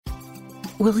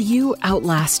Will you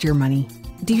outlast your money?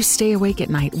 Do you stay awake at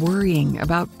night worrying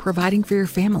about providing for your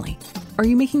family? Are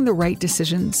you making the right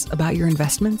decisions about your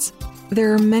investments?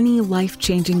 There are many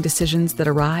life-changing decisions that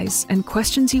arise and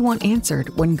questions you want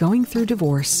answered when going through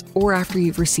divorce or after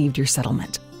you've received your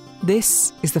settlement.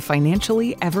 This is the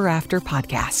Financially Ever After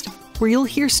podcast, where you'll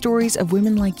hear stories of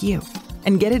women like you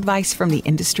and get advice from the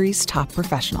industry's top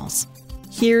professionals.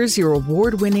 Here's your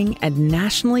award-winning and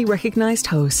nationally recognized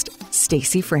host,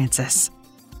 Stacey Francis.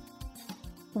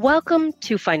 Welcome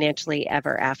to Financially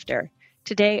Ever After.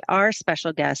 Today, our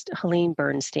special guest, Helene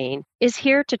Bernstein, is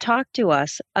here to talk to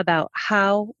us about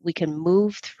how we can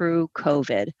move through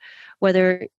COVID,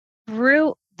 whether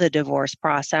through the divorce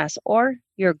process or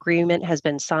your agreement has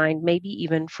been signed, maybe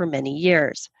even for many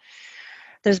years.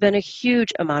 There's been a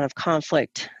huge amount of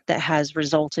conflict that has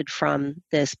resulted from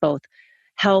this, both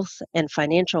health and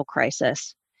financial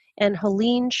crisis, and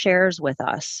Helene shares with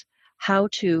us how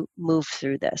to move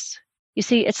through this. You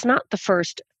see, it's not the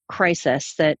first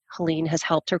crisis that Helene has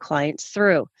helped her clients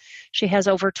through. She has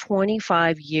over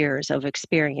 25 years of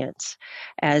experience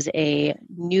as a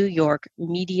New York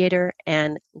mediator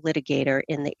and litigator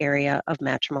in the area of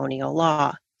matrimonial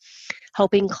law,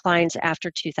 helping clients after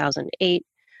 2008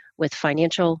 with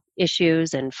financial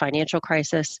issues and financial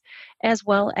crisis, as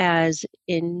well as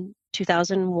in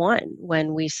 2001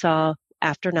 when we saw,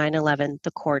 after 9/11,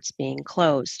 the courts being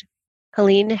closed.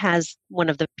 Helene has one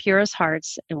of the purest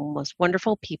hearts and most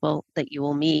wonderful people that you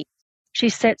will meet. She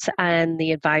sits on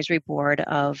the advisory board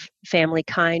of Family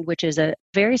Kind, which is a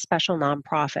very special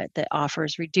nonprofit that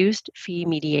offers reduced fee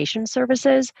mediation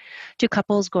services to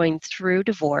couples going through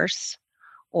divorce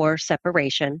or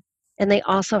separation. And they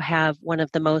also have one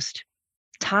of the most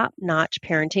top-notch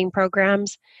parenting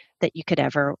programs that you could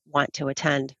ever want to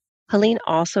attend. Helene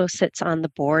also sits on the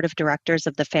board of directors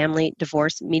of the Family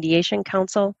Divorce Mediation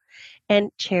Council and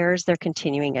chairs their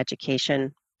continuing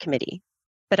education committee.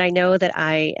 But I know that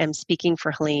I am speaking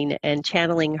for Helene and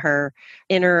channeling her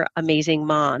inner amazing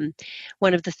mom.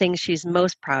 One of the things she's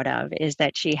most proud of is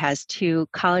that she has 2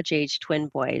 college-age twin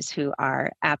boys who are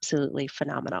absolutely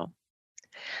phenomenal.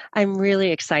 I'm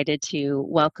really excited to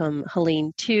welcome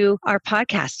Helene to our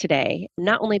podcast today,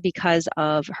 not only because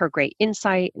of her great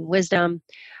insight and wisdom,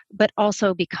 but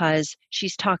also because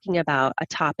she's talking about a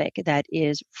topic that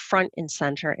is front and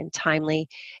center and timely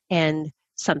and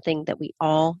something that we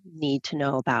all need to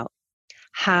know about.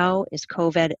 How is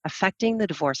COVID affecting the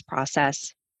divorce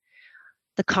process,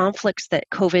 the conflicts that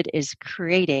COVID is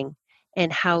creating,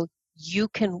 and how you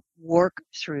can work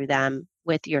through them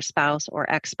with your spouse or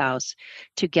ex-spouse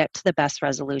to get to the best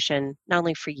resolution, not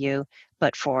only for you,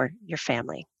 but for your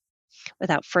family.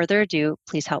 Without further ado,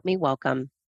 please help me welcome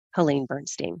Helene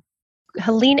Bernstein.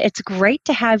 Helene, it's great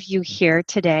to have you here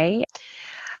today.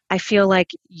 I feel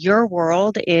like your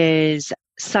world is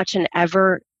such an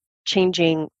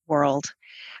ever-changing world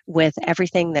with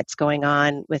everything that's going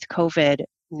on with COVID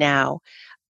now.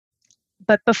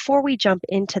 But before we jump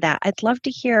into that, I'd love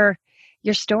to hear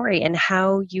your story and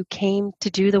how you came to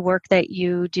do the work that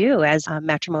you do as a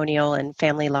matrimonial and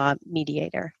family law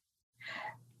mediator.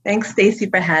 Thanks, Stacey,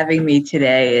 for having me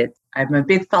today. I'm a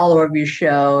big follower of your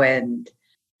show, and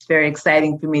it's very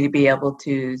exciting for me to be able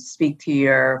to speak to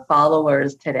your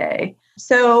followers today.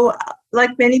 So,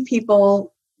 like many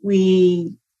people,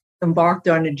 we embarked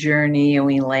on a journey and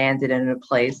we landed in a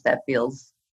place that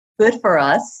feels good for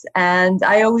us. And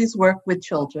I always work with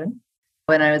children.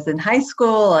 When I was in high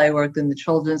school, I worked in the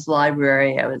children's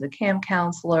library. I was a camp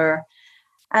counselor.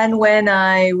 And when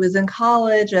I was in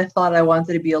college, I thought I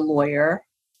wanted to be a lawyer,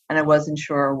 and I wasn't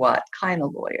sure what kind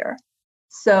of lawyer.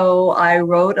 So I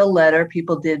wrote a letter.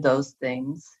 People did those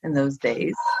things in those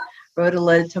days. Wrote a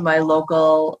letter to my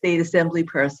local state assembly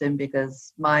person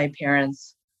because my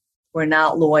parents were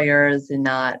not lawyers and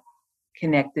not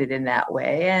connected in that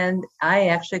way. And I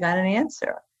actually got an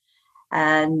answer.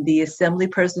 And the assembly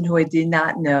person, who I did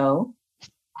not know,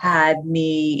 had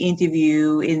me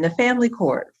interview in the family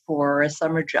court for a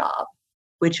summer job,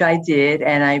 which I did.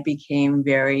 And I became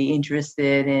very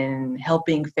interested in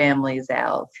helping families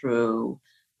out through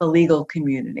the legal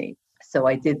community. So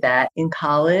I did that in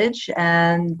college,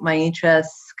 and my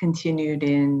interests continued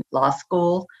in law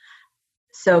school.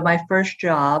 So my first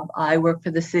job, I worked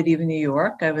for the city of New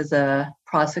York. I was a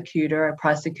prosecutor. I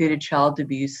prosecuted child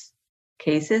abuse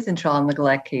cases and child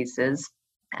neglect cases.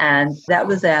 And that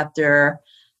was after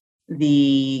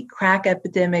the crack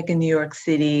epidemic in New York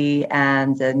City,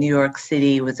 and New York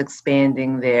City was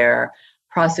expanding their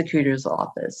prosecutor's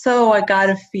office. So I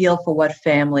got a feel for what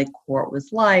family court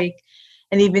was like.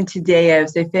 And even today, I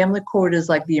would say family court is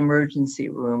like the emergency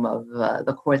room of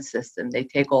the court system. They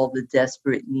take all the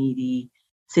desperate, needy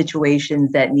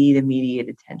situations that need immediate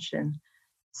attention.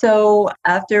 So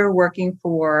after working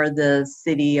for the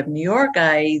city of New York,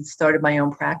 I started my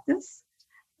own practice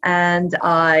and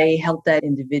I helped out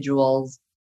individuals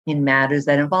in matters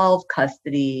that involve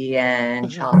custody and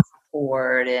child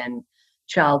support and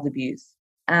child abuse.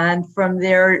 And from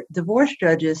there, divorce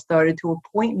judges started to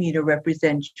appoint me to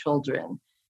represent children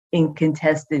in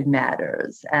contested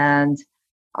matters. And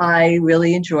I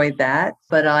really enjoyed that,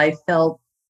 but I felt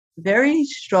very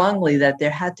strongly that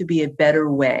there had to be a better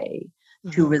way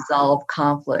to resolve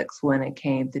conflicts when it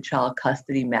came to child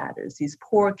custody matters. These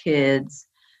poor kids,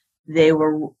 they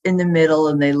were in the middle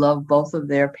and they loved both of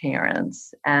their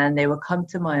parents, and they would come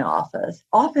to my office,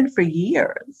 often for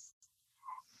years,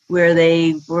 where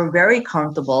they were very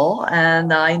comfortable,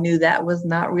 and I knew that was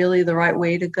not really the right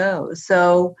way to go.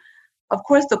 So, of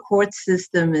course, the court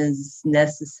system is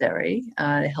necessary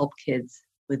to help kids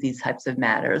with these types of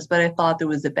matters, but I thought there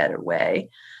was a better way.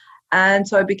 And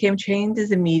so I became trained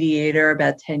as a mediator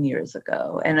about 10 years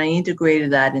ago, and I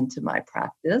integrated that into my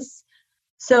practice.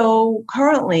 So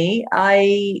currently,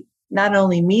 I not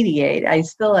only mediate, I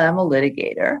still am a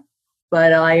litigator,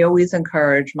 but I always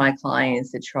encourage my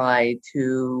clients to try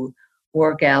to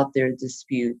work out their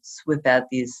disputes without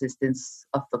the assistance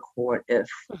of the court if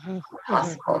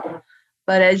possible.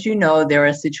 But as you know, there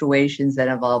are situations that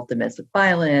involve domestic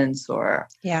violence or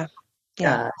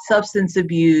substance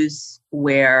abuse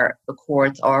where the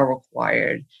courts are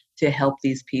required to help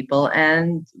these people,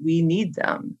 and we need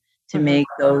them to make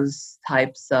those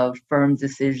types of firm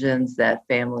decisions that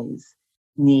families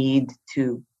need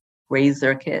to raise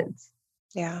their kids.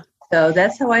 Yeah. So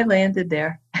that's how I landed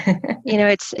there.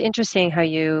 It's interesting how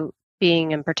you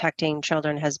being and protecting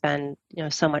children has been,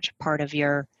 so much part of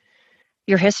your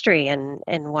history and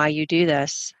why you do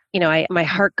this. My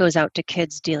heart goes out to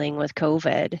kids dealing with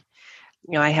COVID.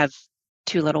 I have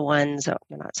two little ones,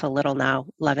 not so little now,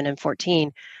 11 and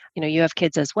 14. You have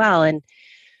kids as well. And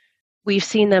we've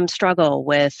seen them struggle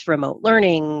with remote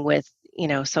learning, with,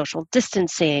 social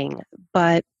distancing.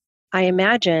 But I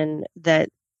imagine that,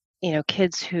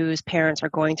 kids whose parents are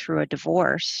going through a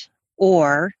divorce,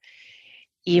 or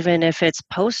even if it's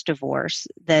post-divorce,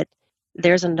 that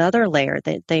there's another layer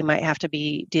that they might have to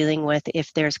be dealing with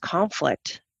if there's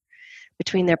conflict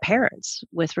between their parents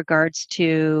with regards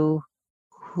to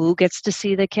who gets to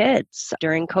see the kids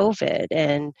during COVID,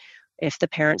 and if the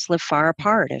parents live far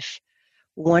apart, if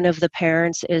one of the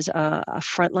parents is a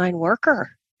frontline worker.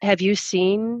 Have you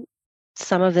seen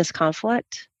some of this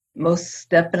conflict? Most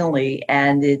definitely,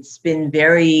 and it's been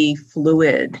very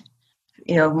fluid.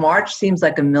 March seems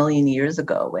like a million years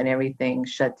ago when everything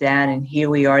shut down, and here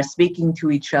we are speaking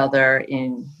to each other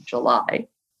in July.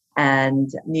 And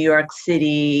New York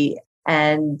City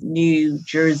and New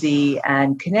Jersey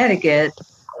and Connecticut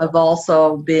have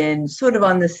also been sort of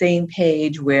on the same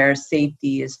page where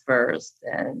safety is first.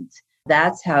 And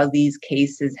that's how these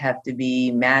cases have to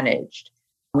be managed.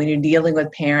 When you're dealing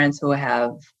with parents who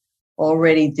have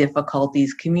already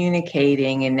difficulties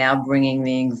communicating and now bringing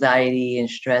the anxiety and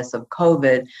stress of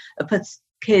COVID, it puts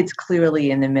kids clearly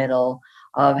in the middle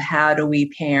of how do we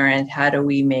parent, how do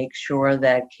we make sure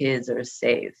that kids are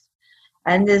safe.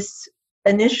 And this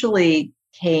initially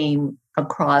came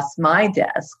across my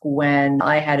desk when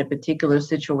I had a particular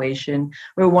situation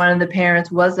where one of the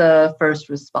parents was a first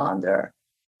responder.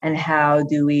 And how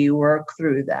do we work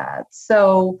through that?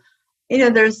 So,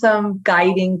 there's some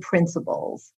guiding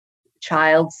principles.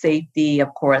 Child safety,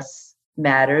 of course,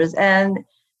 matters. And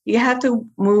you have to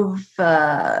move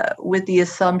with the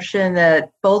assumption that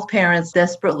both parents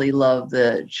desperately love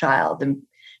the child. And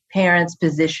parents'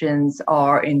 positions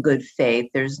are in good faith.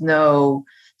 There's no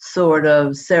sort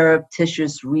of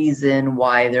surreptitious reason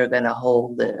why they're going to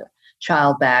hold the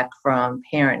child back from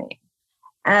parenting.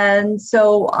 And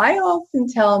so I often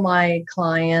tell my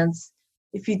clients,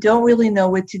 if you don't really know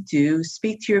what to do,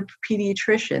 speak to your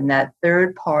pediatrician, that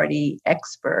third-party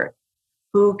expert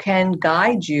who can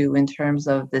guide you in terms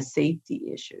of the safety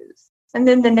issues. And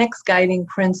then the next guiding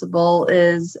principle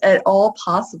is, at all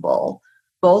possible,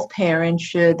 both parents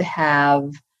should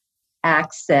have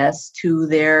access to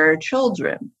their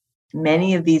children.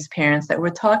 Many of these parents that we're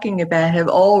talking about have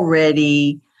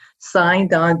already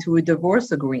signed on to a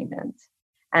divorce agreement.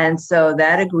 And so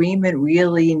that agreement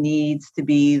really needs to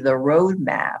be the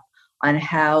roadmap on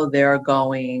how they're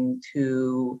going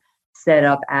to set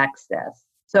up access.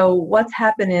 So what's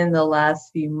happened in the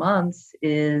last few months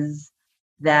is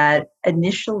that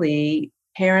initially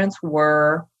parents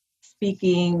were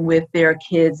speaking with their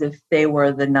kids, if they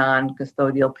were the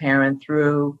non-custodial parent,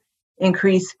 through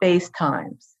increased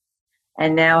FaceTimes.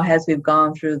 And now, as we've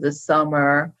gone through the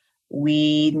summer,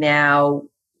 we now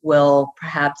will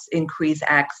perhaps increase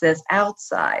access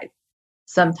outside.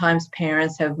 Sometimes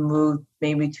parents have moved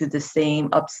maybe to the same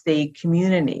upstate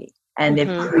community and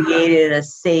they've created a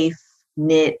safe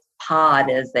knit pod,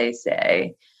 as they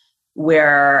say,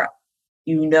 where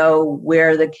you know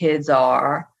where the kids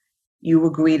are, you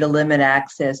agree to limit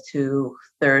access to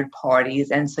third parties,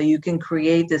 and so you can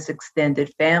create this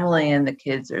extended family and the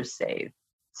kids are safe.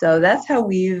 So that's how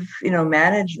we've,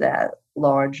 managed that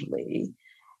largely.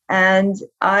 And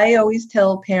I always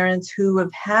tell parents who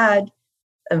have had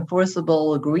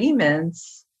enforceable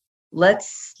agreements,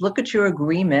 let's look at your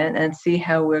agreement and see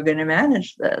how we're going to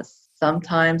manage this.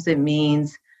 Sometimes it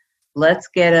means let's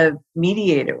get a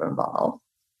mediator involved.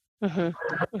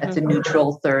 That's a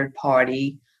neutral third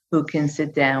party who can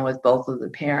sit down with both of the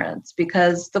parents,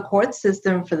 because the court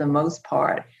system, for the most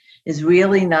part, is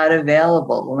really not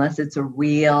available unless it's a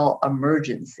real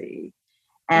emergency.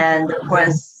 And of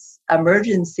course,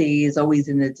 emergency is always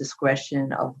in the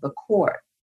discretion of the court.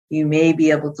 You may be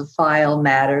able to file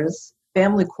matters,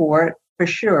 family court for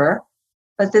sure,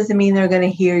 but doesn't mean they're going to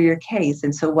hear your case.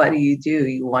 And so what do?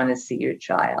 You want to see your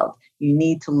child. You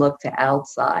need to look to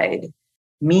outside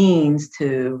means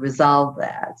to resolve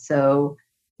that. So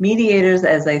mediators,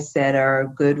 as I said, are a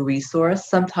good resource.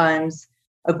 Sometimes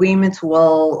agreements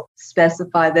will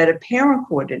specify that a parent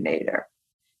coordinator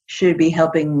should be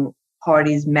helping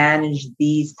parties manage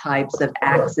these types of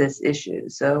access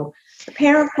issues. So the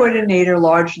parent coordinator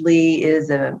largely is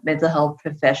a mental health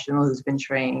professional who's been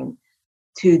trained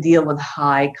to deal with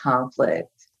high conflict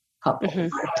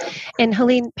couples. And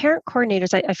Helene, parent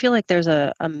coordinators, I feel like there's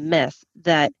a myth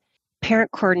that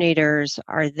parent coordinators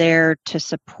are there to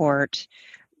support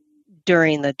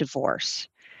during the divorce,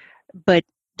 but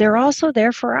they're also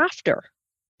there for after,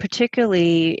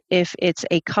 particularly if it's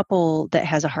a couple that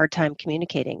has a hard time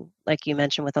communicating, like you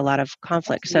mentioned, with a lot of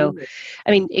conflict. Absolutely. So,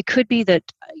 I mean, it could be that,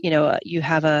 you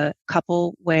have a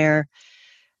couple where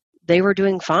they were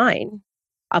doing fine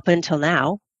up until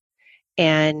now,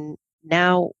 and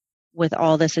now with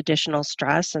all this additional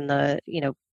stress and the,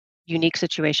 unique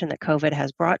situation that COVID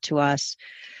has brought to us,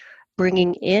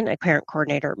 bringing in a parent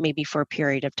coordinator maybe for a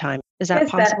period of time. Is that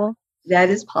possible? That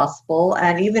is possible.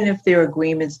 And even if their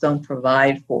agreements don't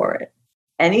provide for it,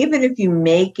 and even if you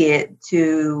make it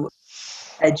to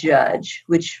a judge,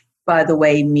 which, by the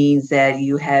way, means that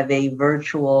you have a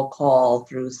virtual call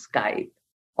through Skype,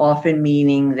 often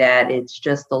meaning that it's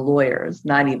just the lawyers,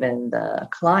 not even the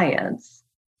clients.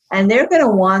 And they're going to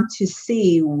want to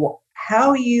see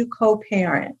how you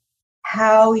co-parent,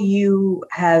 how you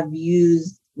have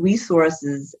used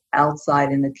resources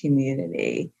outside in the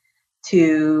community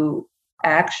to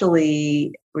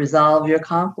actually resolve your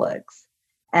conflicts.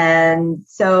 And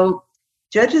so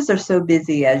judges are so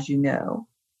busy, as you know.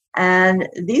 And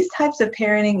these types of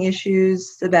parenting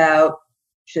issues about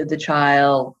should the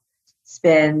child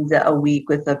spend a week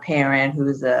with a parent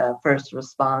who's a first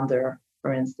responder,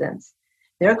 for instance,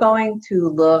 they're going to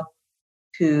look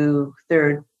to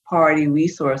third-party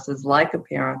resources like a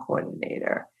parent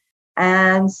coordinator.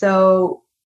 And so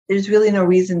there's really no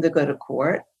reason to go to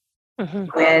court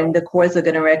when the courts are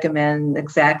going to recommend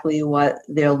exactly what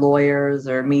their lawyers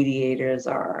or mediators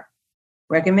are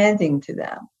recommending to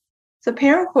them. So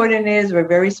parent coordinators are a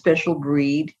very special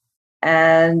breed,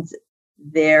 and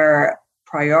their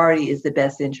priority is the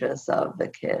best interests of the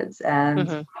kids.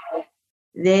 And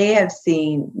they have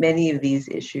seen many of these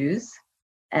issues,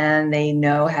 and they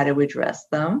know how to address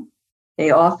them. They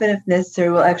often, if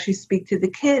necessary, will actually speak to the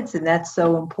kids, and that's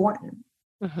so important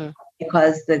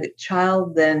because the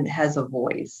child then has a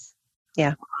voice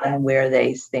on where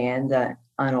they stand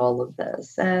on all of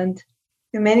this. And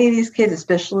many of these kids,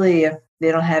 especially if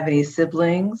they don't have any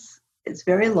siblings, it's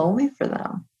very lonely for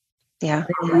them. Yeah.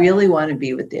 They really want to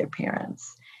be with their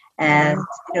parents. And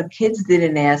kids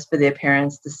didn't ask for their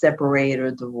parents to separate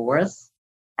or divorce,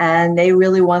 and they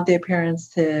really want their parents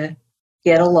to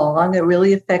get along. It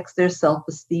really affects their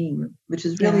self-esteem, which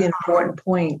is really an important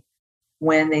point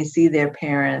when they see their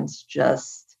parents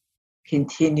just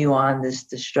continue on this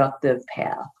destructive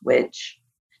path, which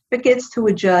if it gets to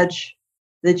a judge,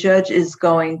 the judge is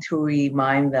going to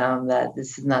remind them that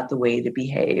this is not the way to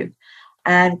behave.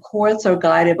 And courts are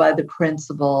guided by the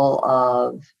principle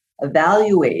of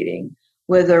evaluating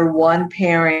whether one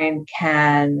parent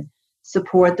can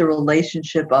support the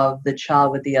relationship of the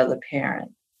child with the other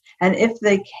parent. And if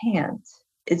they can't,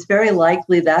 it's very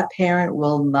likely that parent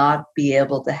will not be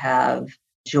able to have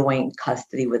joint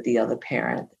custody with the other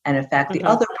parent. And in fact, the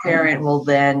other parent will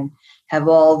then have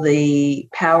all the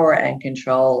power and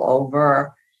control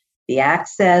over the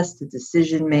access to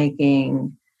decision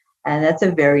making. And that's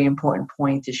a very important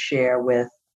point to share with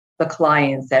the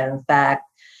clients, that in fact,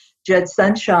 Judge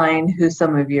Sunshine, who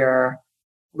some of your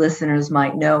listeners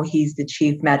might know, he's the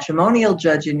chief matrimonial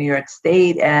judge in New York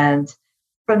State. And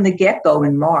from the get-go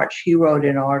in March, he wrote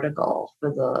an article for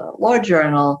the Law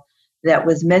Journal that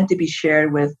was meant to be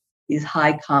shared with these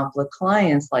high conflict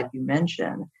clients, like you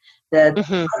mentioned, that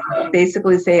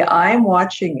basically say, I'm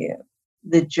watching you.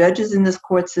 The judges in this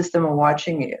court system are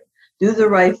watching you. Do the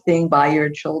right thing by your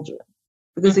children.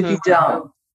 Because if you don't,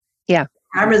 the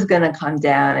camera's going to come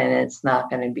down and it's not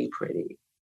going to be pretty.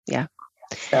 Yeah.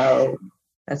 So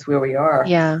that's where we are.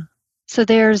 Yeah. So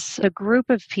there's a group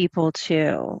of people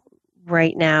too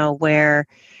right now where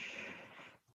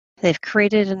they've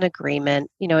created an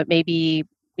agreement. It may be,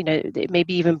 it may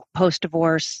be even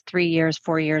post-divorce, 3 years,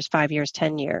 4 years, 5 years,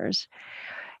 10 years.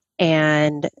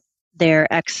 And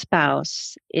their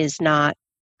ex-spouse is not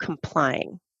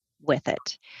complying with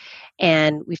it.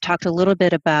 And we've talked a little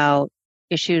bit about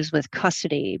issues with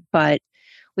custody, but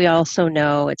we also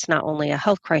know it's not only a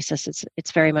health crisis,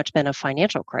 it's very much been a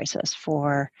financial crisis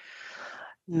for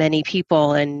many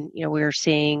people. And, we're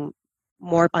seeing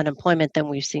more unemployment than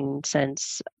we've seen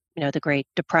since, the Great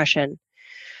Depression.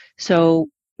 So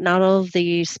not all of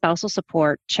the spousal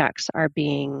support checks are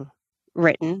being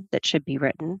written that should be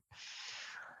written.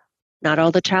 Not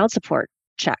all the child support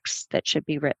checks that should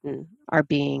be written are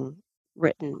being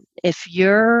written. If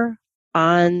you're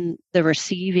on the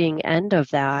receiving end of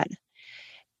that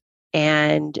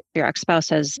and your ex-spouse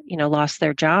has, lost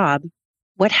their job,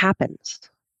 what happens?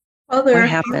 Well, there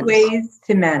are a few ways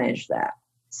to manage that.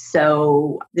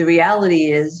 So the reality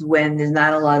is when there's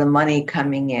not a lot of money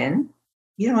coming in,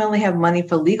 you don't really have money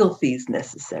for legal fees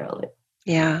necessarily.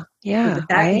 Yeah. So the fact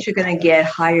that you're going to get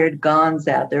hired guns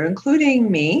out there, including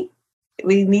me,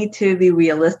 we need to be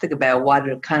realistic about what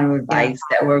kind of advice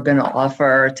that we're going to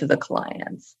offer to the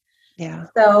clients. Yeah.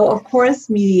 So, of course,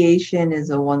 mediation is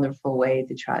a wonderful way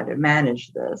to try to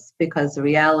manage this, because the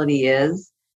reality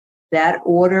is that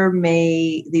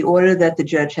the order that the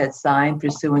judge had signed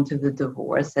pursuant to the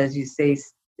divorce, as you say,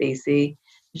 Stacey,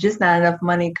 there's just not enough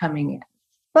money coming in.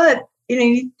 But, you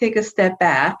need to take a step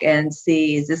back and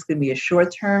see, is this going to be a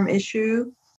short-term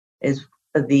issue? Is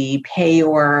the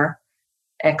payor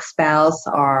ex-spouse,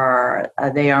 are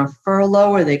they on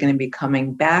furlough? Are they going to be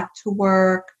coming back to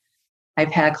work?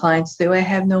 I've had clients say, I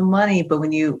have no money, but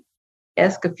when you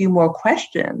ask a few more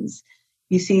questions,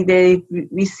 you see they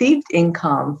received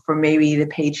income from maybe the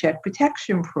Paycheck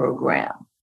Protection Program,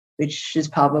 which is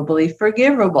probably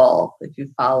forgivable if you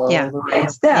follow the right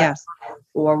steps,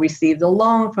 or received a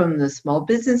loan from the Small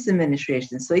Business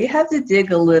Administration. So you have to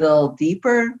dig a little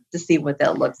deeper to see what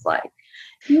that looks like.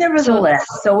 Nevertheless,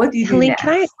 so what do you do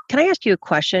next? Can I ask you a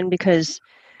question? Because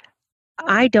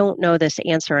I don't know this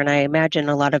answer, and I imagine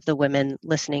a lot of the women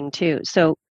listening too.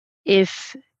 So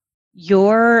if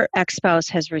your ex-spouse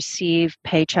has received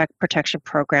Paycheck Protection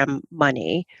Program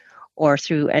money or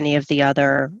through any of the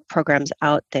other programs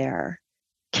out there,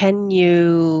 can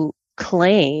you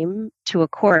claim to a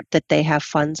court that they have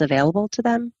funds available to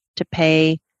them to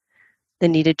pay the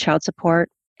needed child support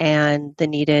and the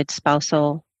needed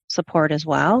spousal support as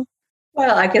well?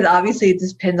 Well, obviously it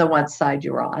depends on what side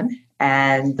you're on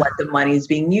and what the money is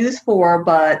being used for.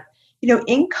 But,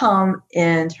 income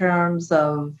in terms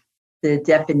of the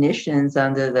definitions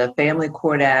under the Family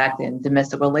Court Act and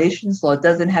domestic relations law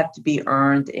doesn't have to be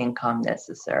earned income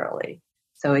necessarily.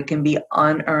 So it can be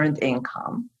unearned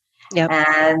income. Yep.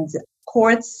 And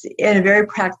courts, in a very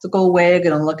practical way, are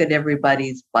going to look at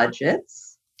everybody's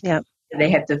budgets. Yep.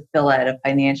 They have to fill out a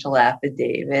financial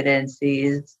affidavit and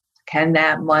see, can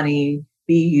that money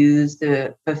be used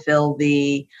to fulfill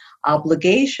the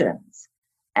obligations?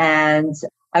 And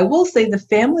I will say the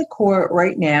family court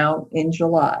right now in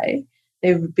July,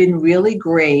 they've been really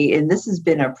great, and this has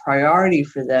been a priority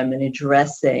for them in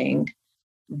addressing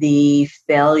the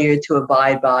failure to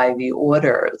abide by the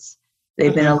orders.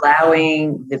 They've been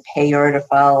allowing the payer to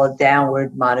file a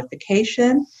downward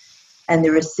modification and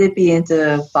the recipient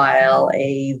to file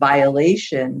a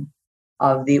violation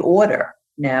of the order.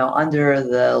 Now, under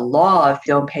the law, if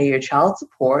you don't pay your child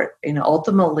support,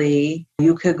 ultimately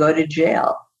you could go to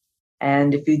jail.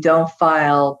 And if you don't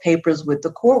file papers with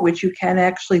the court, which you can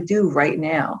actually do right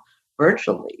now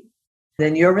virtually,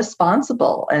 then you're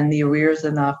responsible and the arrears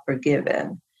are not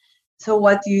forgiven. So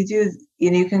what do?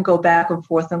 You can go back and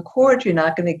forth in court. You're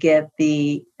not going to get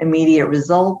the immediate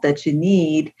result that you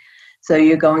need. So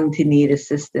you're going to need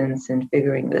assistance in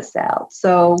figuring this out.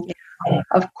 So,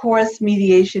 of course,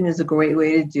 mediation is a great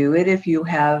way to do it. If you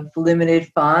have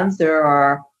limited funds, there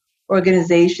are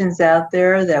organizations out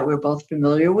there that we're both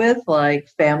familiar with, like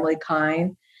Family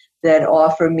Kind, that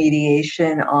offer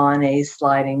mediation on a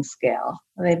sliding scale.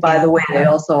 And by the way, they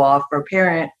also offer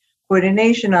parent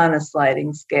coordination on a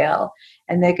sliding scale,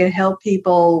 and they can help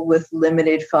people with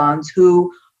limited funds who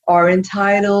are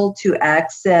entitled to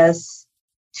access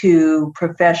to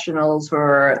professionals who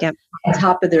are Yep. on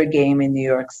top of their game in New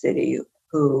York City,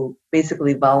 who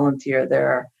basically volunteer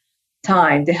their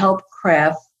time to help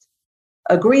craft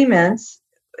agreements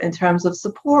in terms of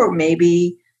support.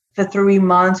 Maybe for 3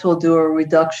 months, we'll do a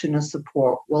reduction of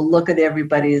support. We'll look at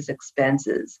everybody's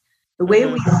expenses. The way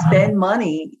we spend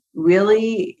money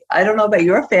really, I don't know about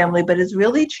your family, but it's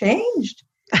really changed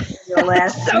in the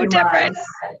last So few different.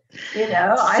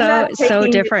 months. I'm not So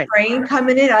taking different. the train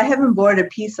coming in. I haven't bought a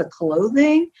piece of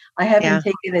clothing. I haven't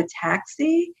taken a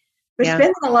taxi. We're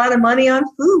spending a lot of money on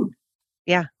food.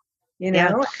 Yeah. And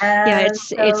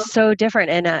It's so different.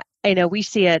 And I know we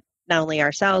see it not only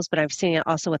ourselves, but I've seen it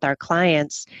also with our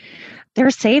clients. They're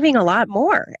saving a lot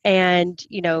more. And,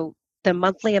 the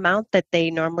monthly amount that they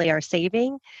normally are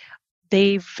saving,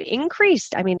 they've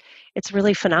increased. I mean, it's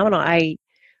really phenomenal. I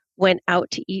went out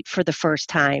to eat for the first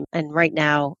time, and right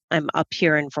now I'm up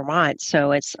here in Vermont,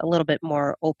 so it's a little bit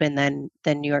more open than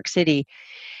New York City.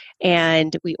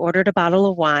 And we ordered a bottle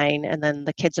of wine, and then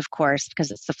the kids, of course,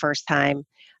 because it's the first time,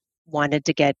 wanted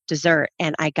to get dessert,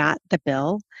 and I got the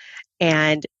bill.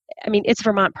 And I mean, it's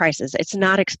Vermont prices. It's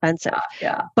not expensive.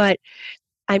 Yeah. But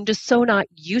I'm just so not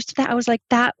used to that. I was like,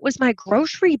 that was my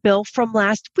grocery bill from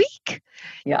last week.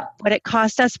 Yeah. What it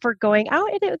cost us for going out.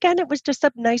 And again, it was just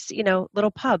a nice,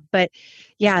 little pub. But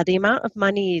yeah, the amount of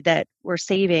money that we're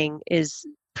saving is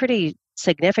pretty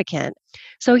significant.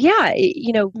 So yeah,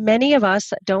 many of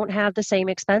us don't have the same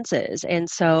expenses. And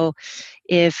so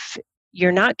if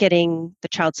you're not getting the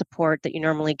child support that you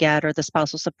normally get or the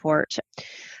spousal support,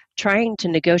 trying to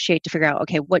negotiate to figure out,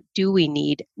 okay, what do we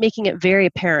need? Making it very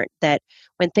apparent that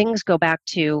when things go back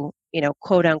to,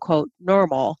 quote unquote,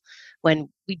 normal, when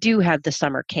we do have the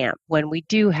summer camp, when we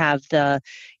do have the,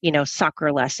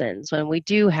 soccer lessons, when we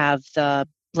do have the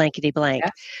blankety blank.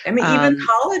 Yes. I mean, even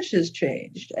college has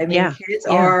changed. I mean, kids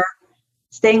are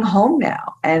staying home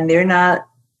now and they're not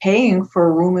paying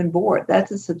for room and board.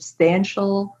 That's a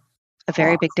substantial A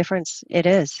very big difference. It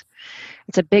is.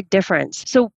 It's a big difference.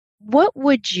 So what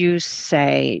would you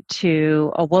say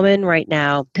to a woman right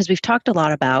now? Because we've talked a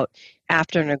lot about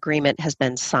after an agreement has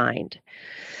been signed,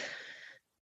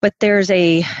 but there's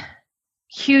a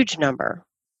huge number,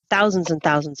 thousands and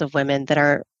thousands of women that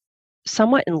are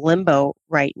somewhat in limbo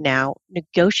right now,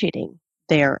 negotiating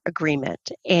their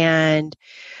agreement. And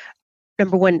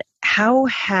number one, how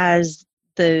has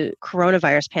the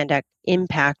coronavirus pandemic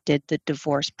impacted the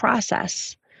divorce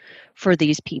process for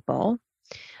these people?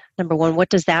 Number one, what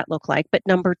does that look like? But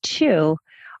number two,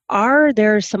 are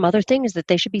there some other things that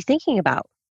they should be thinking about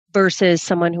versus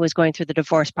someone who was going through the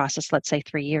divorce process, let's say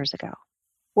 3 years ago?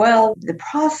 Well, the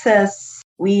process,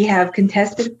 we have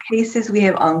contested cases, we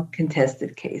have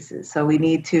uncontested cases. So we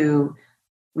need to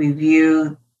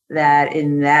review that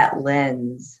in that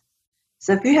lens.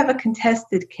 So if you have a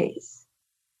contested case,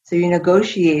 so you're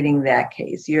negotiating that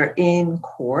case, you're in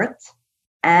court,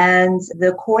 and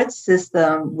the court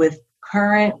system with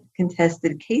current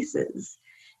contested cases,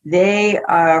 they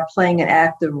are playing an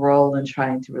active role in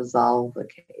trying to resolve the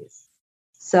case.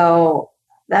 So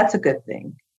that's a good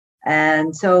thing.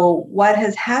 And so what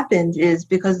has happened is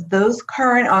because those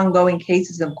current ongoing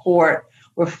cases in court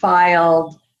were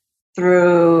filed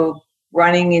through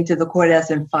running into the courthouse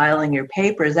and filing your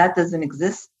papers, that doesn't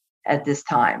exist at this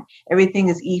time. Everything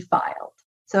is e-filed.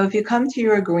 So if you come to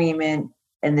your agreement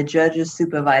and the judge is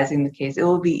supervising the case, it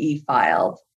will be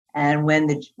e-filed. And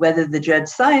whether the judge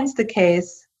signs the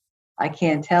case, I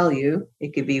can't tell you.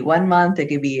 It could be 1 month, it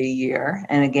could be a year.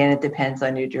 And again, it depends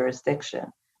on your jurisdiction.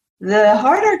 The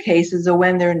harder cases are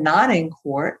when they're not in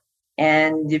court.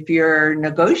 And if you're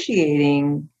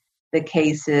negotiating the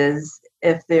cases,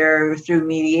 if they're through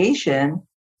mediation,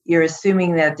 you're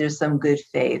assuming that there's some good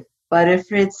faith. But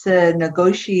if it's a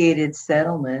negotiated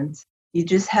settlement, you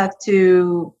just have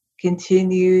to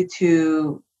continue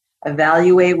to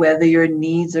evaluate whether your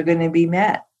needs are going to be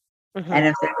met. Mm-hmm. And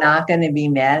if they're not going to be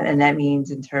met, and that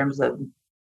means in terms of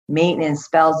maintenance,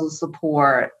 spousal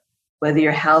support, whether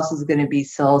your house is going to be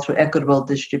sold for equitable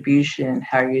distribution,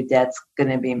 how your debt's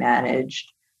going to be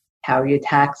managed, how your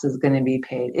taxes going to be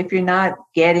paid. If you're not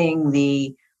getting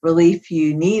the relief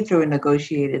you need through a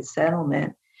negotiated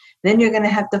settlement, then you're going to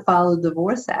have to file a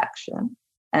divorce action.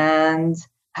 And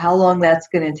how long that's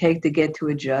going to take to get to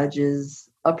a judge is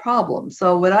a problem.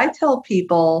 So what I tell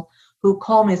people who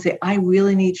call me and say, I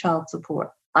really need child support,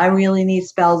 I really need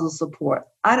spousal support,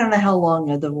 I don't know how long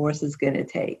a divorce is going to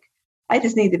take, I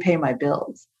just need to pay my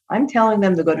bills, I'm telling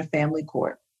them to go to family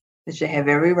court, which they have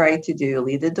every right to do,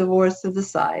 leave the divorce to the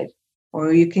side,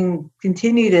 or you can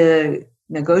continue to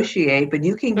negotiate, but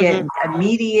you can get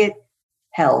immediate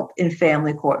help in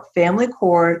family court. Family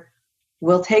court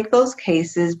will take those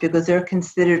cases because they're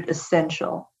considered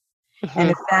essential. And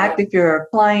in fact, if your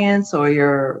clients or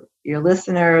your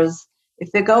listeners,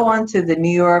 if they go onto the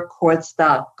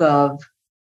NewYorkCourts.gov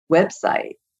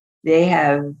website, they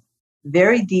have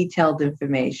very detailed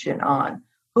information on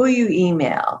who you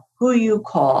email, who you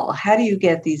call, how do you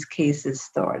get these cases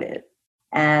started.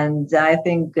 And I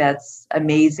think that's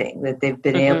amazing that they've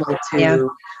been able to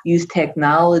use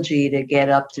technology to get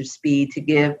up to speed, to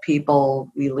give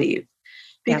people relief.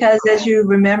 Because as you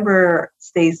remember,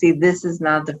 Stacy, this is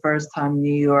not the first time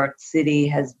New York City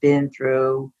has been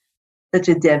through such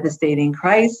a devastating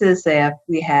crisis. After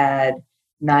we had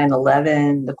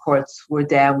 9/11, the courts were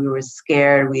down, we were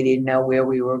scared, we didn't know where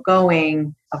we were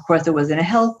going. Of course, it wasn't a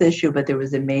health issue, but there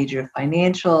was a major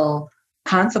financial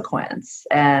consequence.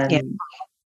 And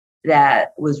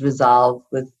that was resolved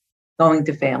with going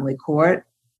to family court.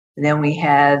 And then we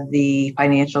had the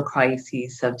financial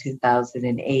crisis of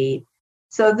 2008.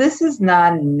 So this is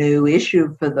not a new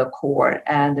issue for the court.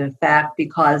 And in fact,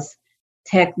 because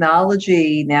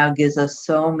technology now gives us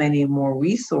so many more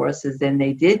resources than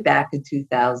they did back in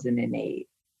 2008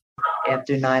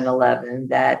 after 9/11,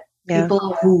 that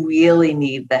people who really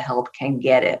need the help can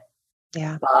get it.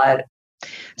 But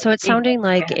so it's sounding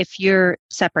like if you're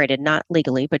separated, not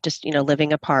legally, but just,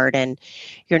 living apart, and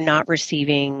you're not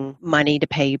receiving money to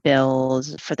pay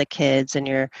bills for the kids, and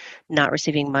you're not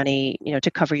receiving money,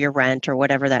 to cover your rent or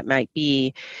whatever that might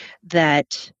be,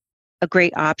 that a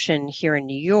great option here in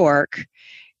New York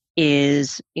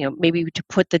is, maybe to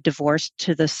put the divorce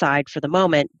to the side for the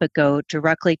moment, but go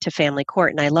directly to family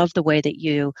court. And I love the way that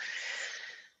you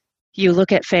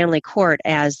look at family court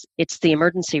as it's the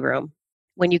emergency room.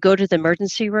 When you go to the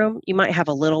emergency room, you might have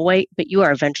a little wait, but you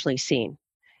are eventually seen.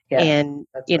 And,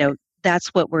 that's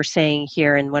what we're saying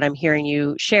here, and what I'm hearing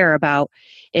you share about.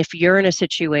 If you're in a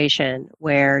situation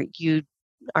where you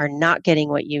are not getting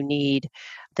what you need,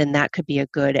 then that could be a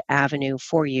good avenue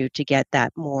for you to get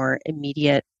that more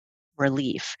immediate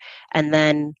relief. And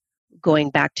then going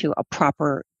back to a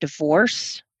proper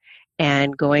divorce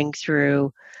and going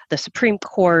through the Supreme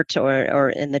Court or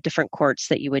in the different courts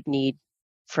that you would need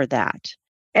for that.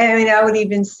 I mean, I would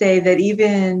even say that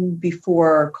even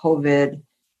before COVID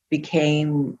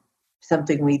became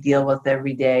something we deal with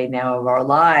every day now of our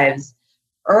lives,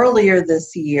 earlier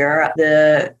this year,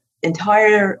 the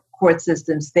entire court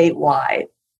system statewide,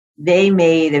 they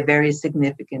made a very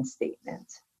significant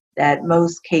statement that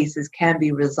most cases can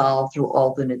be resolved through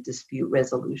alternate dispute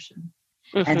resolution.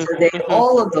 And so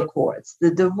all of the courts,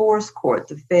 the divorce court,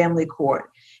 the family court,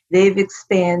 they've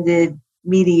expanded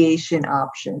mediation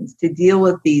options to deal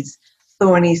with these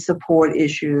thorny support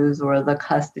issues or the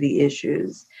custody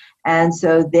issues. And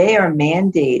so they are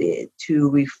mandated to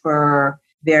refer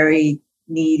very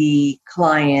needy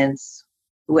clients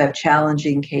who have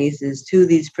challenging cases to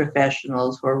these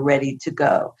professionals who are ready to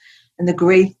go. And the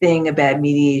great thing about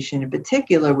mediation in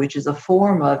particular, which is a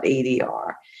form of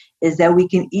ADR, is that we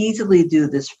can easily do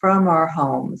this from our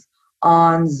homes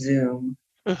on Zoom.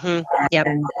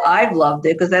 And I've loved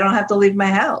it because I don't have to leave my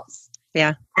house.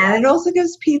 And it also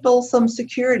gives people some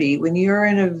security when you're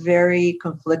in a very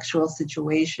conflictual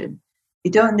situation.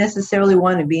 You don't necessarily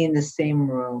want to be in the same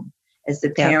room as the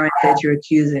parent that you're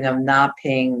accusing of not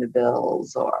paying the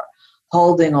bills or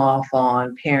holding off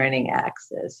on parenting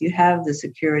access. You have the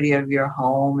security of your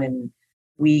home, and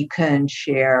we can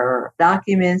share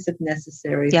documents if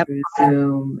necessary through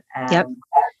Zoom. And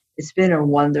it's been a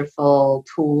wonderful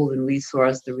tool and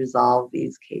resource to resolve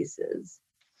these cases.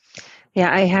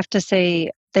 Yeah, I have to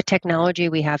say the technology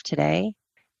we have today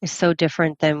is so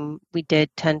different than we did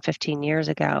 10, 15 years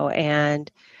ago.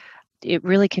 And it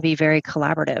really can be very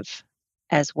collaborative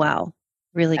as well,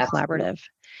 really collaborative.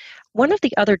 One of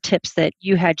the other tips that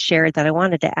you had shared that I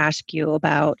wanted to ask you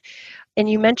about, and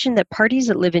you mentioned that parties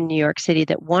that live in New York City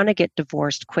that want to get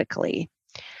divorced quickly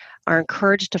are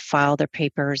encouraged to file their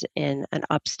papers in an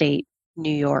upstate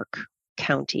New York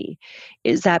county.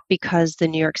 Is that because the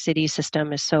New York City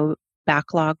system is so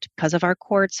backlogged because of our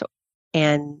courts,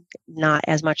 and not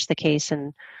as much the case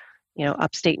in,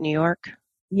 upstate New York?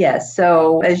 Yes.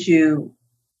 So as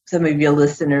some of your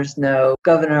listeners know,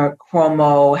 Governor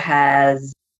Cuomo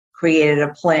has created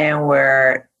a plan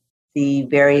where the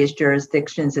various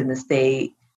jurisdictions in the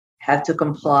state have to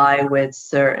comply with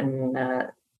certain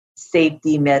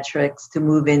safety metrics to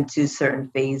move into certain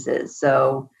phases.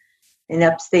 So in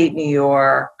upstate New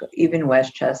York, even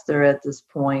Westchester at this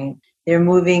point, they're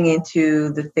moving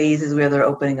into the phases where they're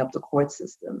opening up the court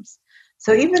systems.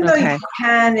 So even though you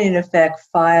can, in effect,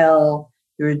 file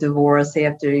your divorce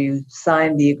after you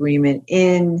sign the agreement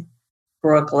in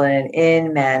Brooklyn,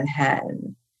 in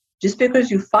Manhattan. Just because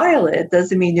you file it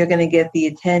doesn't mean you're going to get the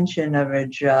attention of a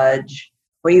judge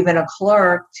or even a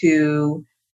clerk to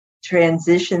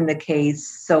transition the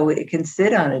case so it can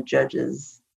sit on a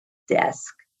judge's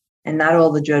desk. And not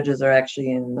all the judges are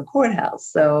actually in the courthouse.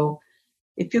 So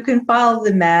if you can file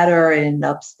the matter in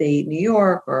upstate New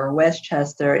York or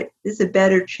Westchester, there's a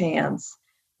better chance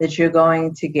that you're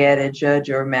going to get a judge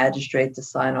or a magistrate to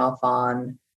sign off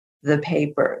on the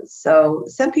papers. So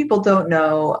some people don't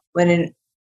know when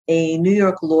a New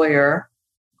York lawyer,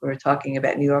 we're talking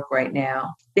about New York right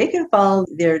now, they can file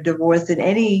their divorce in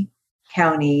any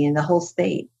county in the whole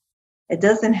state. It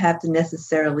doesn't have to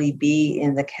necessarily be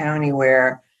in the county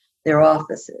where their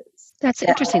office is. That's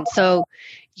interesting. So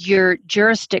your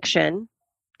jurisdiction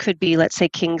could be, let's say,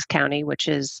 Kings County, which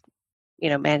is,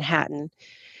 Manhattan.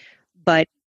 But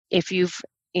if you've,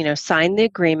 signed the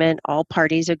agreement, all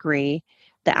parties agree,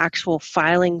 the actual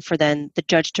filing for then the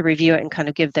judge to review it and kind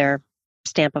of give their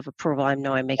stamp of approval. I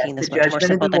know I'm making this much more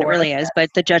simple than it really is, but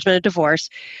the judgment of divorce,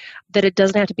 that it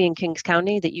doesn't have to be in Kings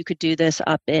County, that you could do this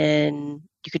in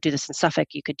Suffolk,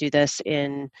 you could do this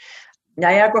in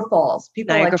Niagara Falls.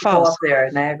 People like to go up there,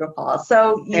 Niagara Falls.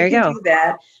 So you can do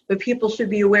that, but people should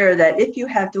be aware that if you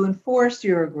have to enforce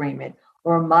your agreement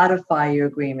or modify your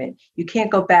agreement, you can't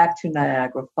go back to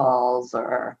Niagara Falls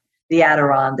or the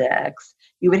Adirondacks.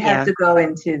 You would have to go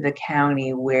into the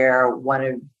county where one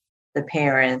of the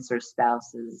parents or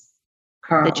spouses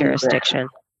currently the jurisdiction live.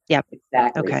 Yep.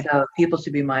 Exactly. Okay. So people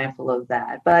should be mindful of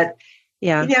that. But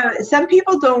some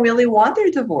people don't really want their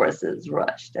divorces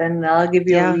rushed, and I'll give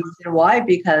you a reason why.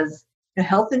 Because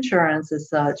health insurance is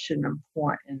such an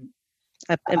important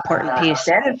piece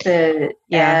benefit,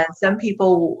 and some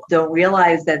people don't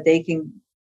realize that they can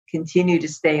continue to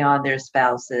stay on their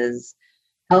spouse's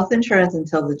health insurance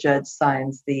until the judge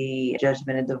signs the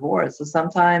judgment of divorce. So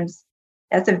sometimes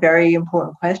that's a very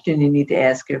important question you need to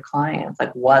ask your clients.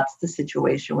 Like, what's the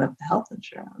situation with the health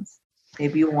insurance?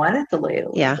 Maybe you want it delayed a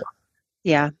little bit.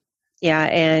 Yeah.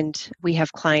 And we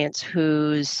have clients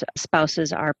whose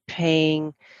spouses are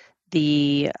paying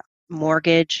the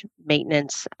mortgage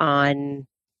maintenance on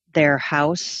their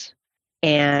house,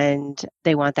 and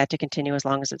they want that to continue as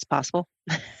long as it's possible.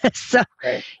 So,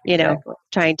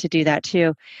 trying to do that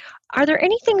too. Are there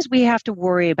any things we have to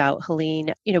worry about,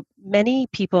 Helene? Many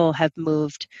people have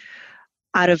moved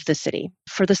out of the city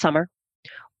for the summer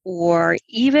or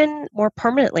even more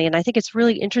permanently. And I think it's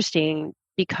really interesting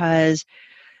because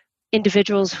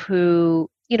individuals who,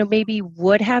 maybe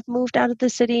would have moved out of the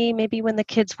city, maybe when the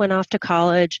kids went off to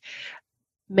college,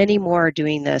 many more are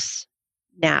doing this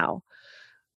now.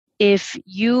 If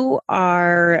you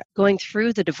are going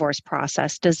through the divorce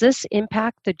process, does this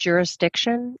impact the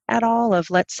jurisdiction at all of,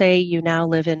 let's say you now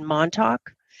live in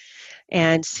Montauk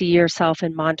and see yourself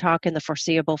in Montauk in the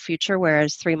foreseeable future,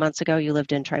 whereas 3 months ago you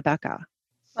lived in Tribeca?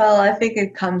 Well, I think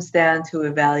it comes down to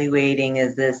evaluating,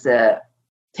 is this a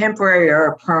temporary or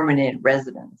a permanent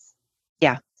residence?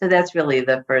 Yeah. So that's really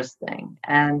the first thing.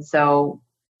 And so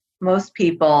most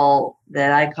people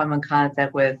that I come in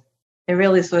contact with, they're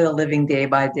really sort of living day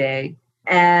by day.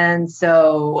 And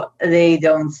so they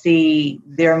don't see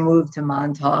their move to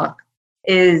Montauk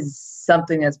is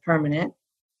something that's permanent.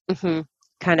 Mm-hmm.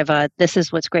 Kind of this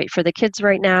is what's great for the kids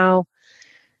right now.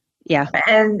 Yeah.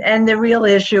 And the real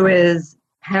issue is,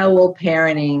 how will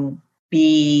parenting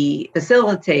be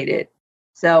facilitated?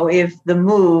 So if the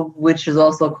move, which is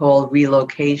also called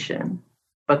relocation,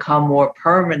 become more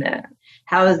permanent,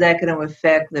 how is that going to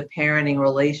affect the parenting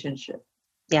relationship?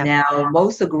 Yeah. Now,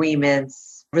 most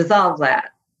agreements resolve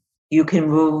that. You can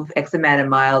move X amount of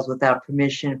miles without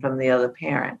permission from the other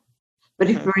parent. But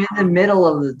if you're in the middle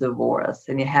of the divorce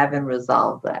and you haven't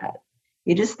resolved that,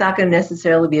 you're just not going to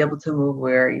necessarily be able to move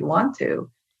where you want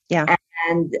to. Yeah.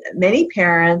 And many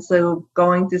parents are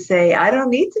going to say, I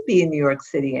don't need to be in New York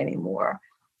City anymore.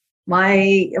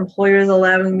 My employer is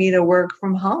allowing me to work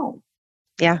from home.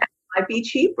 Yeah. It might be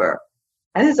cheaper.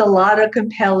 And there's a lot of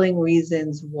compelling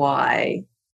reasons why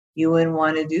you wouldn't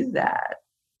want to do that.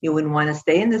 You wouldn't want to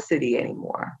stay in the city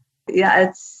anymore. Yeah,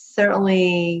 it's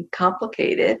certainly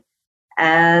complicated.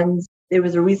 And there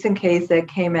was a recent case that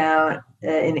came out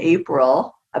in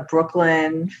April, a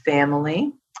Brooklyn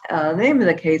family. The name of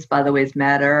the case, by the way, is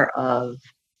matter of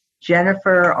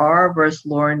Jennifer R. versus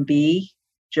Lauren B.,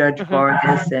 Judge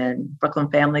Vargas in Brooklyn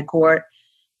Family Court.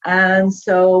 And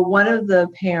so one of the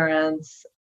parents,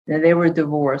 they were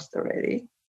divorced already.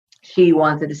 She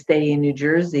wanted to stay in New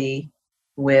Jersey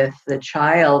with the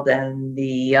child, and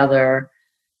the other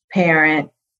parent,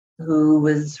 who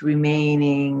was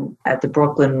remaining at the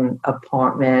Brooklyn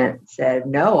apartment said,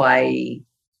 no, I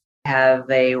have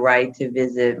a right to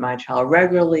visit my child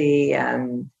regularly.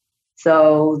 And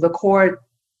so the court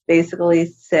basically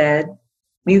said,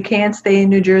 you can't stay in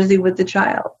New Jersey with the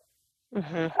child.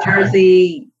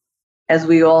 Jersey, as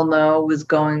we all know, was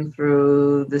going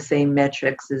through the same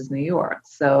metrics as New York.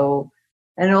 So,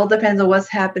 and it all depends on what's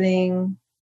happening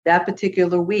that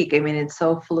particular week. I mean, it's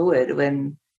so fluid.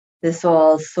 When this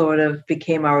all sort of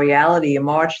became our reality in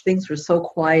March, things were so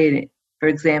quiet. For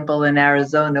example, in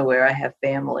Arizona, where I have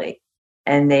family,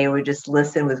 and they would just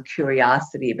listen with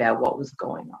curiosity about what was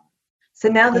going on. So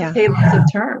now the tables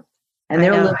have turned, and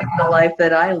they're living the life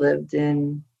that I lived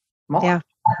in March.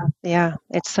 Yeah,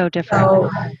 it's so different. So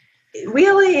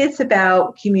really, it's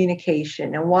about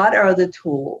communication and what are the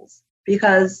tools,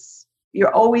 because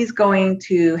you're always going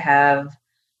to have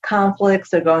conflicts,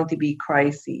 there are going to be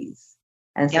crises.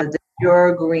 And so does your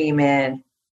agreement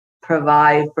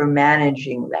provide for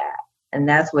managing that? And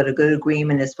that's what a good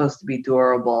agreement is supposed to be: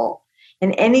 durable.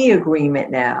 In any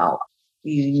agreement now,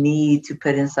 you need to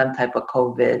put in some type of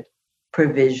COVID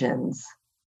provisions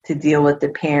to deal with the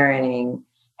parenting.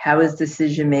 How is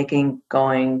decision making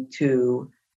going to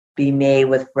be made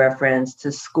with reference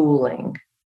to schooling?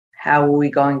 How are we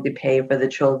going to pay for the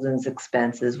children's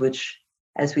expenses, which,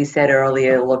 as we said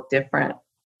earlier, look different?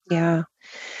 Yeah.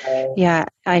 Yeah.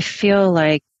 I feel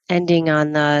like ending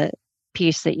on the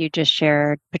piece that you just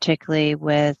shared, particularly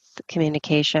with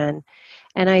communication.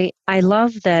 And I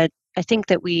love that. I think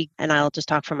that and I'll just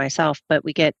talk for myself, but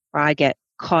I get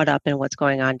caught up in what's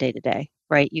going on day to day,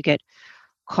 right? You get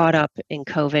caught up in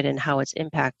COVID and how it's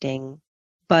impacting,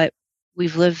 but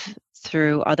we've lived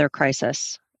through other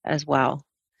crises as well.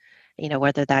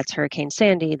 Whether that's Hurricane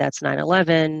Sandy, that's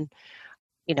 9/11,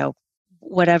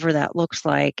 whatever that looks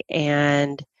like.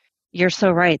 And you're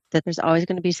so right that there's always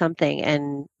going to be something,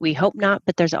 and we hope not,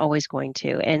 but there's always going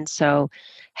to. And so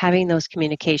having those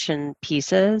communication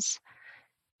pieces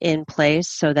in place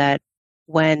so that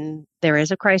when there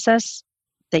is a crisis,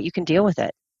 that you can deal with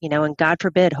it, and God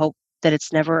forbid, hope that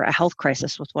it's never a health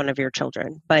crisis with one of your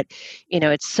children. But,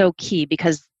 it's so key,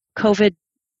 because COVID,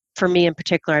 for me in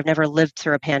particular, I've never lived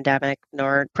through a pandemic,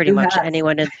 nor pretty much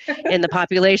anyone in the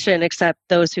population, except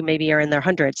those who maybe are in their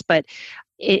hundreds. But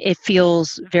it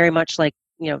feels very much like,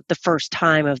 the first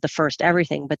time of the first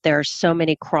everything. But there are so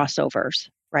many crossovers,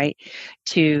 right,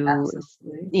 to,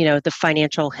 the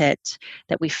financial hit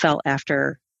that we felt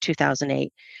after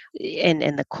 2008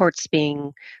 and the courts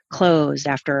being closed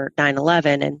after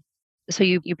 9/11. And so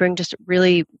you bring just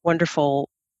really wonderful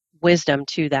wisdom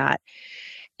to that.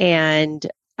 And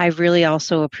I really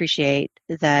also appreciate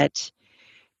that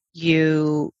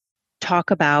you talk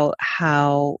about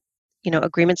how,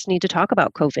 agreements need to talk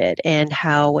about COVID and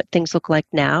how what things look like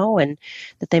now, and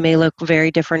that they may look very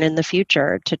different in the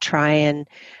future, to try and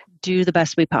do the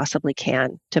best we possibly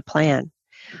can to plan.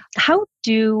 How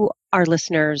do our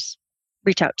listeners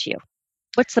reach out to you?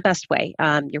 What's the best way?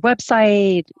 Your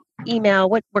website, email,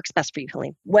 what works best for you,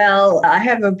 Helene? Well, I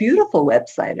have a beautiful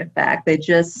website, in fact. I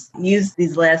just used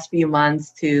these last few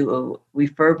months to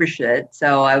refurbish it.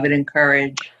 So I would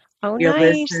encourage your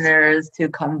listeners to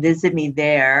come visit me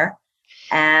there.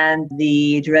 And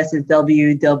the address is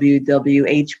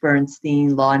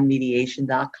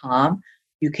www.hbernsteinlawandmediation.com.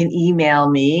 You can email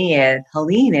me at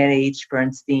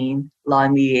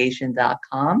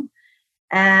helene@hbernsteinlawandmediation.com.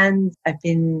 And I've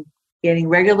been getting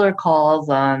regular calls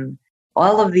on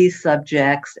all of these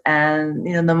subjects. And,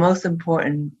 the most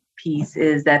important piece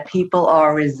is that people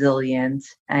are resilient.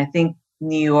 And I think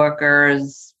New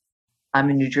Yorkers, I'm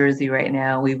in New Jersey right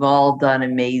now, we've all done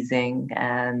amazing.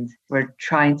 And we're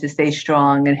trying to stay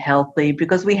strong and healthy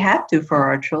because we have to for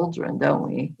our children, don't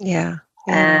we? Yeah.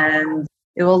 And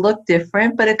it will look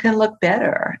different, but it can look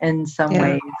better in some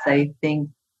ways. I think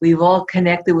we've all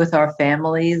connected with our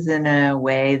families in a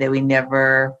way that we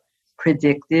never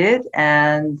predicted.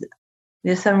 And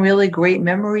there's some really great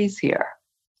memories here.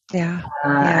 Yeah.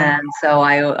 And so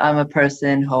I'm a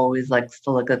person who always likes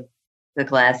to look at the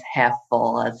glass half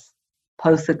full as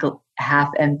opposed to half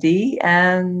empty.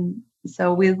 And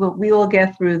so we will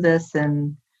get through this.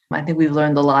 And I think we've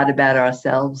learned a lot about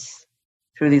ourselves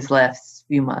through these last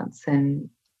few months. And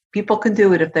people can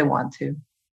do it if they want to.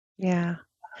 Yeah.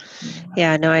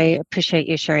 Yeah, no, I appreciate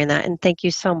you sharing that. And thank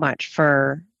you so much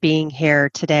for being here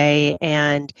today.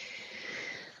 And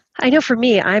I know for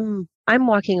me, I'm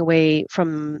walking away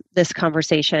from this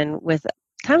conversation with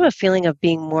kind of a feeling of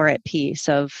being more at peace,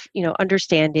 of,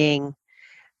 understanding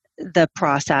the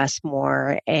process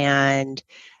more, and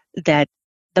that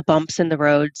the bumps in the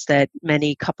roads that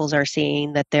many couples are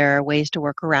seeing, that there are ways to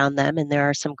work around them. And there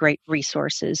are some great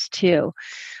resources too,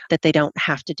 that they don't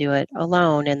have to do it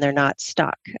alone and they're not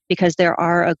stuck. Because there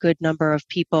are a good number of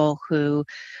people who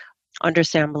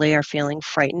understandably are feeling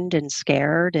frightened and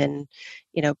scared and,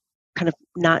 kind of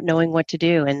not knowing what to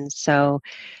do. And so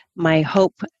my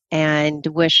hope and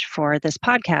wish for this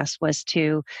podcast was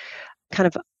to kind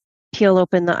of peel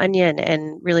open the onion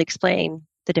and really explain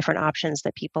the different options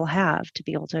that people have to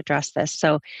be able to address this.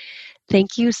 So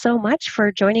thank you so much for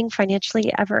joining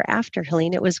Financially Ever After,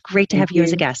 Helene. It was great to have you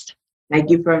as a guest. Thank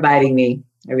you for inviting me.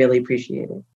 I really appreciate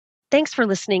it. Thanks for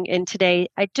listening in today.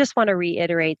 I just want to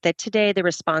reiterate that today the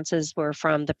responses were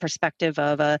from the perspective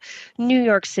of a New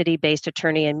York City-based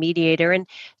attorney and mediator, and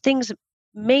things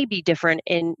may be different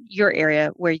in your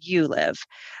area where you live.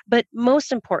 But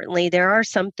most importantly, there are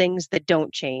some things that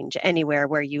don't change anywhere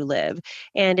where you live.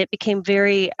 And it became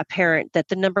very apparent that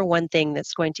the number one thing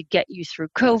that's going to get you through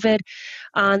COVID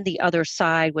on the other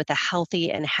side with a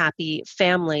healthy and happy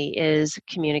family is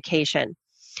communication.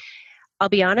 I'll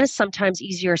be honest, sometimes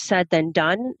easier said than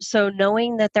done. So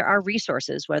knowing that there are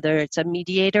resources, whether it's a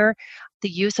mediator, the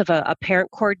use of a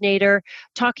parent coordinator,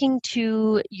 talking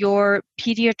to your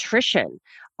pediatrician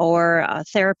or a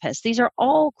therapist, these are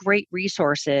all great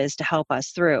resources to help us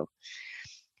through.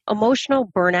 Emotional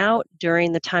burnout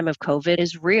during the time of COVID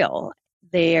is real.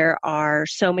 There are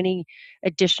so many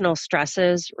additional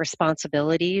stresses,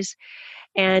 responsibilities,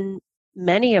 and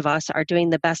many of us are doing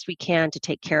the best we can to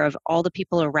take care of all the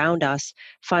people around us,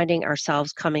 finding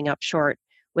ourselves coming up short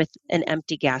with an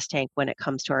empty gas tank when it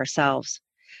comes to ourselves.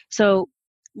 So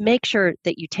make sure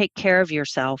that you take care of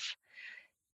yourself,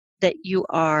 that you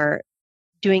are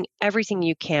doing everything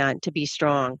you can to be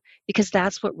strong, because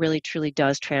that's what really truly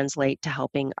does translate to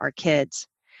helping our kids.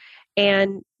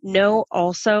 And know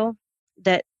also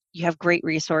that you have great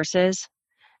resources,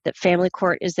 that family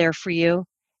court is there for you,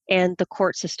 and the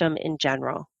court system in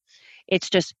general. It's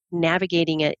just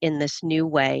navigating it in this new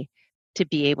way to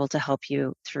be able to help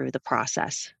you through the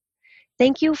process.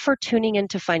 Thank you for tuning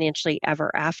into Financially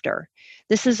Ever After.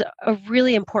 This is a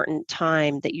really important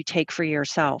time that you take for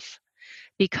yourself,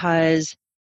 because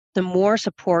the more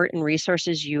support and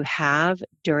resources you have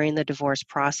during the divorce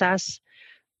process,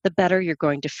 the better you're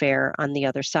going to fare on the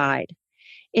other side.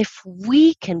 If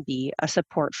we can be a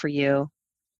support for you,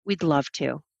 we'd love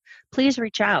to. Please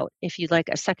reach out if you'd like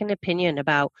a second opinion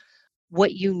about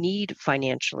what you need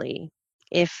financially,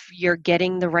 if you're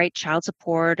getting the right child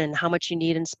support and how much you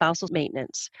need in spousal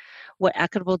maintenance, what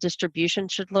equitable distribution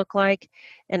should look like,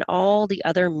 and all the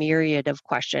other myriad of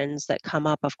questions that come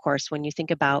up, of course, when you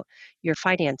think about your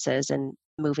finances and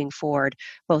moving forward,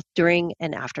 both during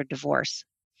and after divorce.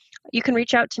 You can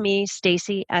reach out to me,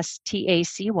 Stacy,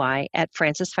 STACY, at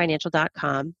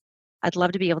francisfinancial.com. I'd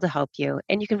love to be able to help you.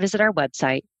 And you can visit our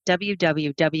website,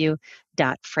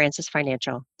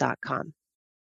 www.francisfinancial.com.